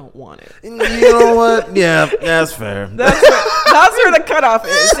if you don't want it. You know what? Yeah, that's fair. That's where the cutoff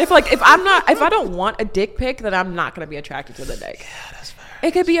is. If I don't want a dick pic, then I'm not going to be attracted to the dick. Yeah, that's fair.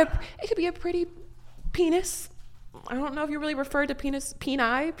 It could be a pretty penis. I don't know if you really refer to peni.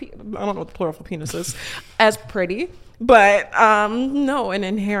 I don't know what the plural for penis is, as pretty. But no, and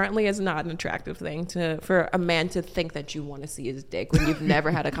inherently is not an attractive thing for a man to think that you want to see his dick when you've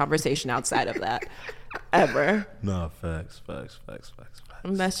never had a conversation outside of that, ever. No, facts.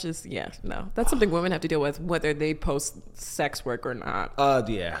 And that's just, no. That's something women have to deal with, whether they post sex work or not.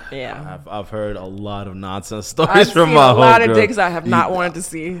 Yeah. I've heard a lot of nonsense stories from my homegirl. A lot of dicks I have not wanted to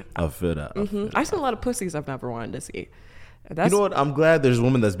see. I feel that. I've seen a lot of pussies I've never wanted to see. You know what? I'm glad there's a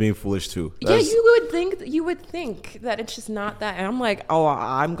woman that's being foolish too. You would think that it's just not that. And I'm like,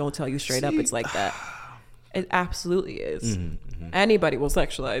 I'm gonna tell you straight up, it's like that. It absolutely is. Anybody will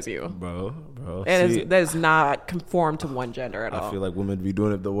sexualize you, bro. That is not conform to one gender at all. I feel like women be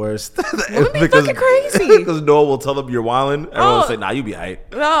doing it the worst. Women be fucking crazy because no one will tell them you're wilding. Everyone will say, "Nah, you be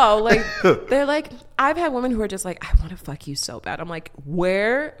hype." No, like they're like, I've had women who are just like, I want to fuck you so bad. I'm like,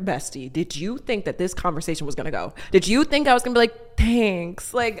 where, bestie, did you think that this conversation was gonna go? Did you think I was gonna be like,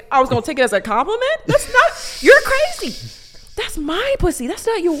 thanks? Like I was gonna take it as a compliment? That's not. You're crazy. That's my pussy. That's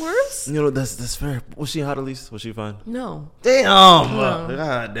not yours. You know, that's fair. Was she hot at least? Was she fine? No. Damn. No.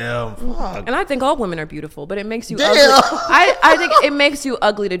 God damn. Fuck. And I think all women are beautiful, but it makes you ugly. I think it makes you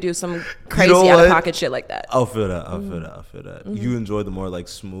ugly to do some crazy out of pocket shit like that. I'll feel that. You enjoy the more like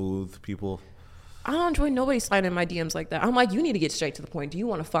smooth people? I don't enjoy nobody sliding in my DMs like that. I'm like, you need to get straight to the point. Do you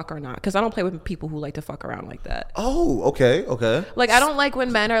want to fuck or not? Because I don't play with people who like to fuck around like that. Oh, okay. Like, I don't like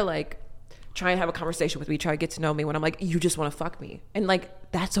when men are like, try and have a conversation with me, try to get to know me when I'm like, you just want to fuck me. And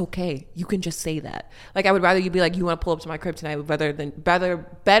like, that's okay. You can just say that. Like, I would rather you be like, you want to pull up to my crib tonight, better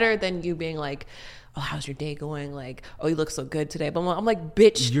than you being like, oh, how's your day going? Like, oh, you look so good today. But I'm like,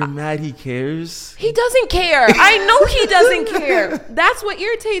 bitch. You're mad he cares? He doesn't care. I know he doesn't care. That's what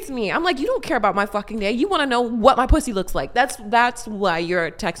irritates me. I'm like, you don't care about my fucking day. You want to know what my pussy looks like. That's why you're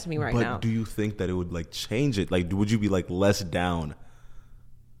texting me right now. But do you think that it would like change it? Like, would you be like less down?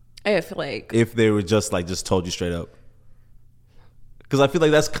 If they were just told you straight up, Because I feel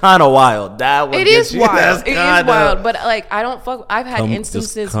like that's kind of wild. That would it is wild. It is wild. But like, I don't fuck. I've had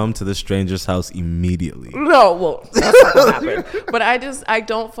instances. Just come to the stranger's house immediately. No, well, that's not gonna happen. But I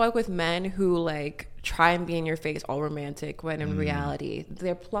don't fuck with men who like try and be in your face all romantic when in reality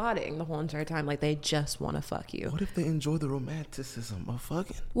they're plotting the whole entire time. Like they just want to fuck you. What if they enjoy the romanticism of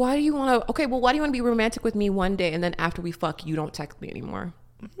fucking? Why do you want to? Okay, well, why do you want to be romantic with me one day and then after we fuck, you don't text me anymore?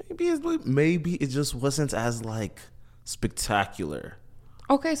 Maybe it just wasn't as like spectacular.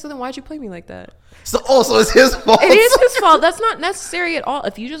 Okay, so then why'd you play me like that? So also it's his fault. It is his fault. That's not necessary at all.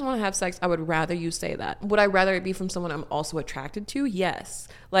 If you just want to have sex, I would rather you say that. Would I rather it be from someone I'm also attracted to? Yes.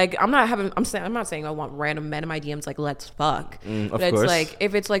 Like I'm not saying I want random men in my DMs like let's fuck. But it's like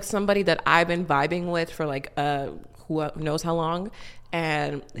if it's like somebody that I've been vibing with for like who knows how long,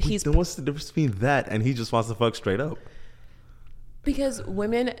 and he's then what's the difference between that and he just wants to fuck straight up? Because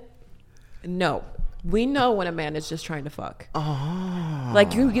women know. We know when a man is just trying to fuck. Oh.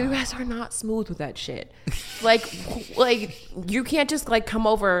 Like you guys are not smooth with that shit. like you can't just like come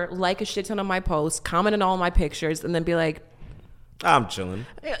over, like a shit ton of my posts, comment on all my pictures, and then be like, I'm chilling.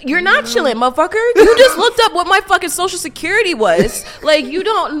 You're not chilling, motherfucker. You just looked up what my fucking social security was. Like you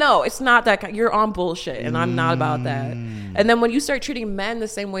don't know. It's not that kind. You're on bullshit, and I'm not about that. And then when you start treating men the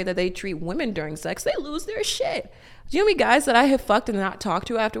same way that they treat women during sex, they lose their shit. Do you know how many guys that I have fucked and not talked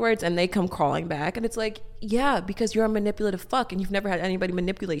to afterwards and they come crawling back? And it's like, yeah, because you're a manipulative fuck and you've never had anybody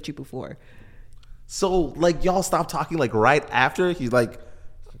manipulate you before. So, like, y'all stopped talking, like, right after? He's like,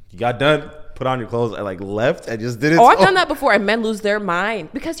 you got done, put on your clothes, and, like, left and just did it. Oh, I've done that before and men lose their mind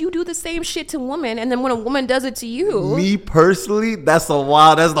because you do the same shit to women and then when a woman does it to you. Me personally, that's the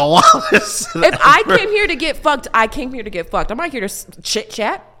wildest. If I came here to get fucked, I came here to get fucked. I'm not here to chit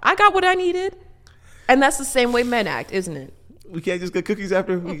chat. I got what I needed. And that's the same way men act, isn't it? We can't just get cookies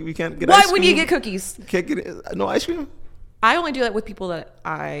after we can't get ice cream. Why would you get cookies? Can't get no ice cream? I only do that with people that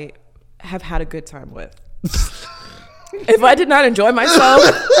I have had a good time with. If I did not enjoy myself,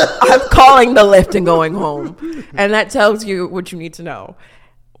 I'm calling the lift and going home. And that tells you what you need to know.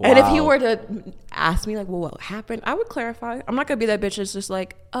 Wow. And if he were to ask me, like, well, what happened? I would clarify. I'm not going to be that bitch that's just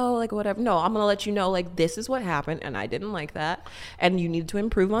like, oh, like, whatever. No, I'm going to let you know, like, this is what happened, and I didn't like that, and you need to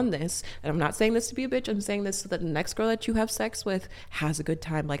improve on this. And I'm not saying this to be a bitch. I'm saying this so that the next girl that you have sex with has a good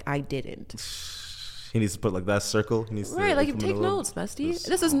time like I didn't. He needs to put, like, that circle. He needs right, to, like, you take notes, bestie.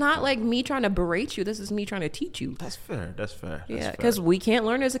 This is not, like, me trying to berate you. This is me trying to teach you. That's fair. That's fair. Yeah, because we can't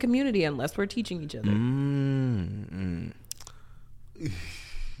learn as a community unless we're teaching each other.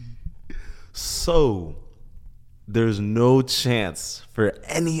 So, there's no chance for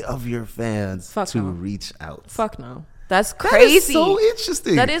any of your fans to reach out. Fuck no. That's crazy. That is so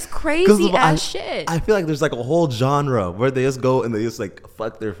interesting. That is crazy as shit. I feel like there's like a whole genre where they just go and they just like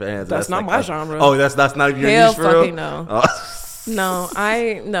fuck their fans. That's not like my genre. Oh, that's not your niche for real? Fucking no.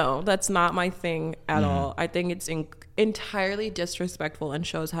 No, that's not my thing at all. I think it's entirely disrespectful and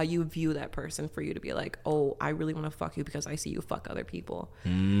shows how you view that person for you to be like, oh, I really want to fuck you because I see you fuck other people.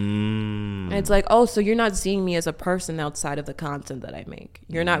 And it's like, oh, so you're not seeing me as a person outside of the content that I make.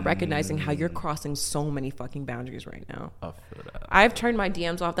 You're not recognizing how you're crossing so many fucking boundaries right now. I feel that. I've turned my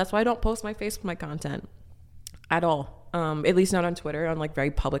DMs off. That's why I don't post my face with my content at all. At least not on Twitter, on like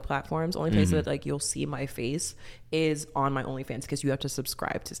very public platforms. Only place that like you'll see my face is on my OnlyFans because you have to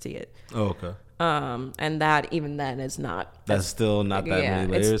subscribe to see it. Oh, okay. And that even then is not. That's still not that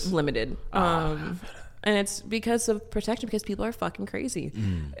many layers. It's limited. And it's because of protection because people are fucking crazy.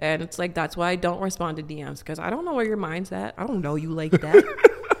 And it's like that's why I don't respond to DMs because I don't know where your mind's at. I don't know you like that.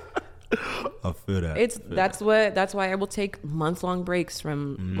 I feel that. That's why I will take month-long breaks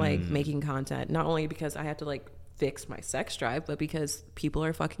from like making content. Not only because I have to like fix my sex drive, but because people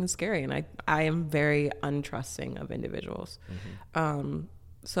are fucking scary and I am very untrusting of individuals.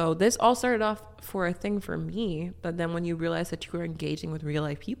 So this all started off for a thing for me, but then when you realize that you are engaging with real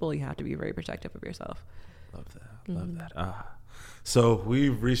life people, you have to be very protective of yourself. Love that. So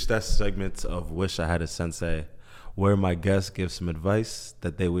we've reached that segment of Wish I Had a Sensei, where my guests give some advice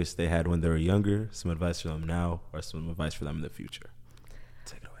that they wish they had when they were younger, some advice for them now, or some advice for them in the future.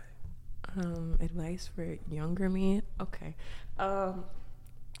 Take it away. Advice for younger me? Okay.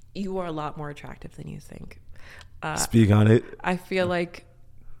 You are a lot more attractive than you think. Speak on it. I feel like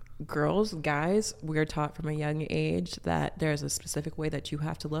guys, we're taught from a young age that there's a specific way that you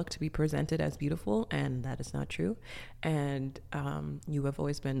have to look to be presented as beautiful, and that is not true. And you have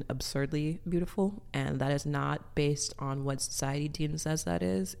always been absurdly beautiful, and that is not based on what society deems as that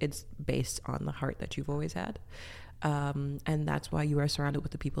is. It's based on the heart that you've always had. And that's why you are surrounded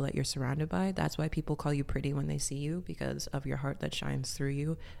with the people that you're surrounded by. That's why people call you pretty when they see you, because of your heart that shines through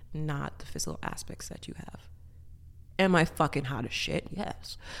you, not the physical aspects that you have. Am I fucking hot as shit?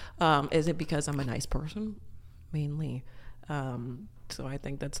 Yes. Is it because I'm a nice person? Mainly. So I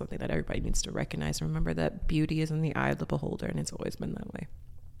think that's something that everybody needs to recognize and remember, that beauty is in the eye of the beholder, and it's always been that way.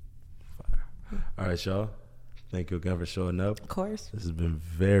 All right, y'all. Thank you again for showing up. Of course. This has been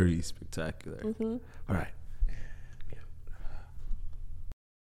very spectacular. All right.